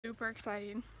Super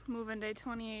exciting. Moving day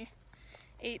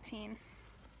 2018.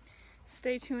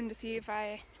 Stay tuned to see if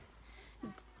I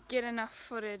get enough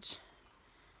footage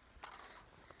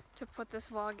to put this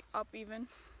vlog up even.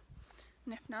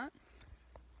 And if not,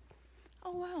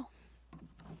 oh well.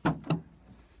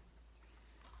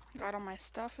 Got all my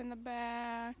stuff in the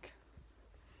back.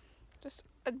 Just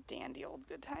a dandy old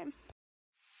good time.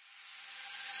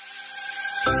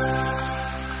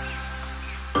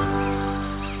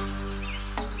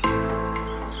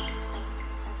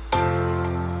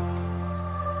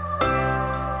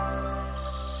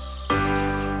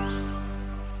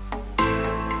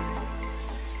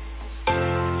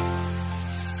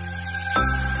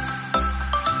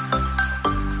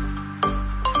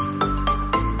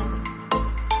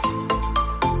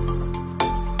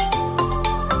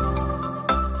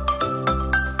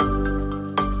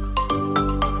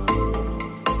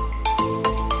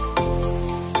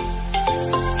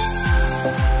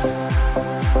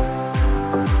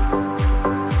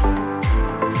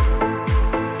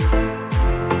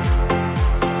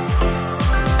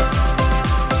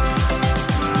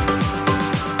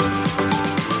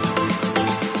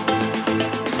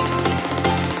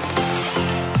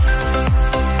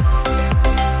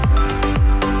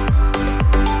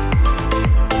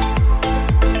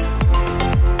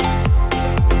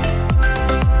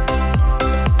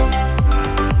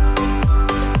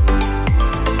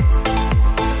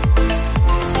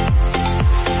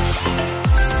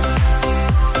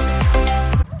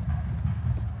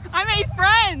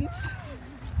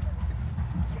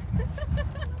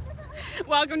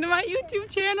 Welcome to my YouTube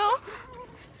channel. Oh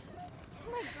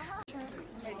my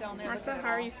gosh. Marissa, how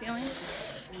are you feeling?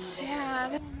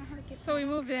 Sad. So we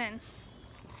moved in.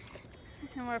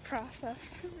 And what a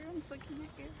process. Everyone's looking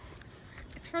at you.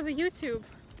 It's for the YouTube.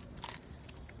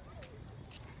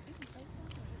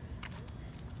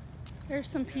 There's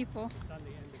some people. It's on the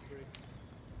end of bricks.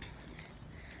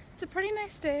 It's a pretty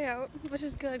nice day out, which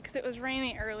is good because it was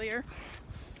raining earlier.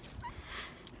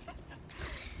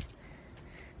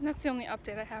 And that's the only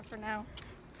update I have for now.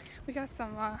 We got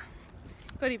some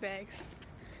goodie bags.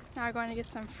 Now we're going to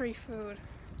get some free food.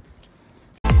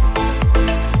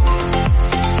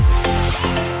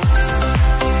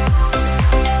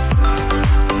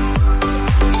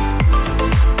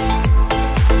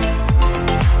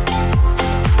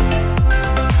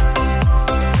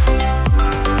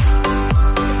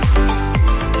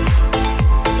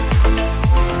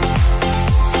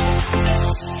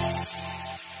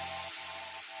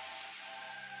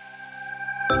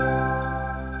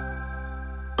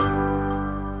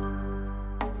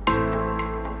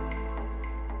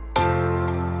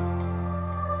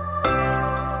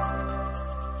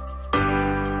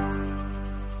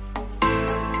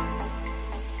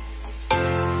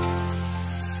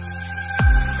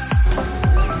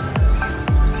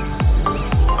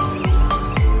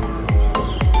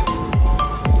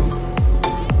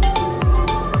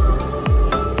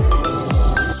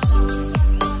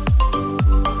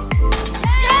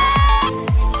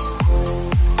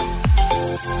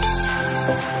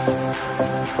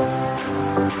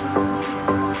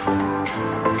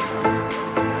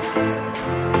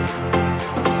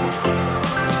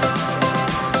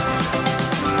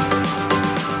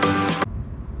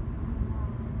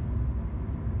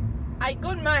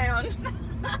 Good man.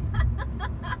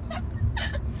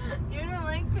 You don't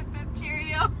like Pip Pip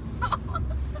Cheerio?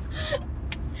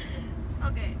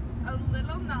 Okay, a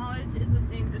little knowledge is a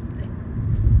dangerous thing.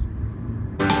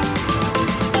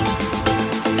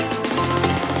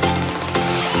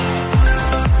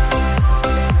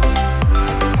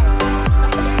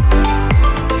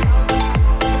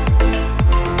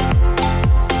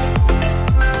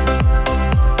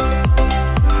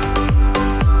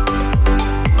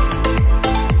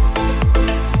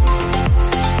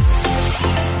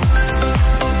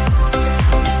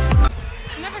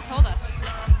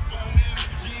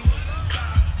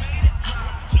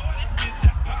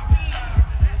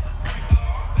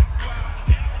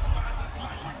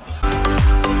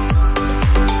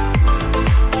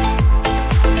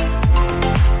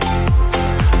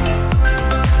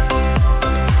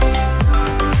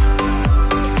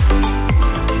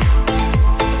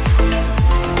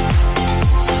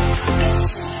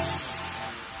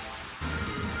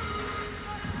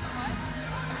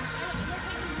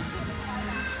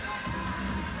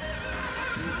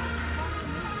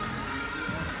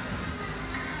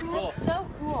 It's so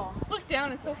cool. Look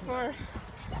down, it's so far.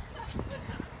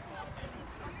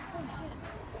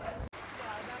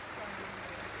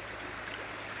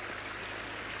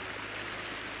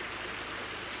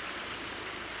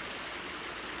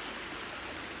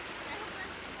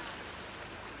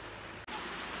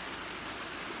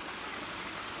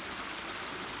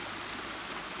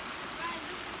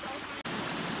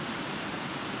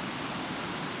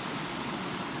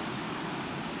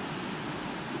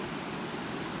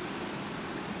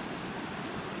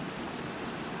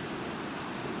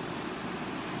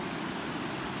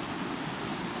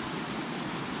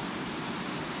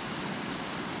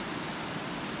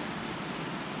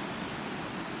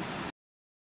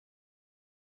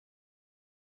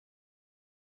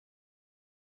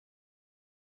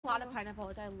 A lot of pineapple,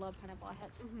 which I love pineapple. I had.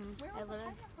 Where I was the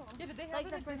literally, pineapple? Yeah, did they have like it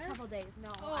the at first dinner? couple days.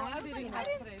 No, Oh, I I haven't didn't seen have it.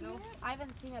 it today though. I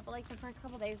haven't seen it, but like the first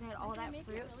couple days, they had all that Make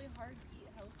fruit. it really hard to eat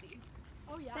healthy.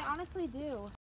 Oh yeah. They honestly do.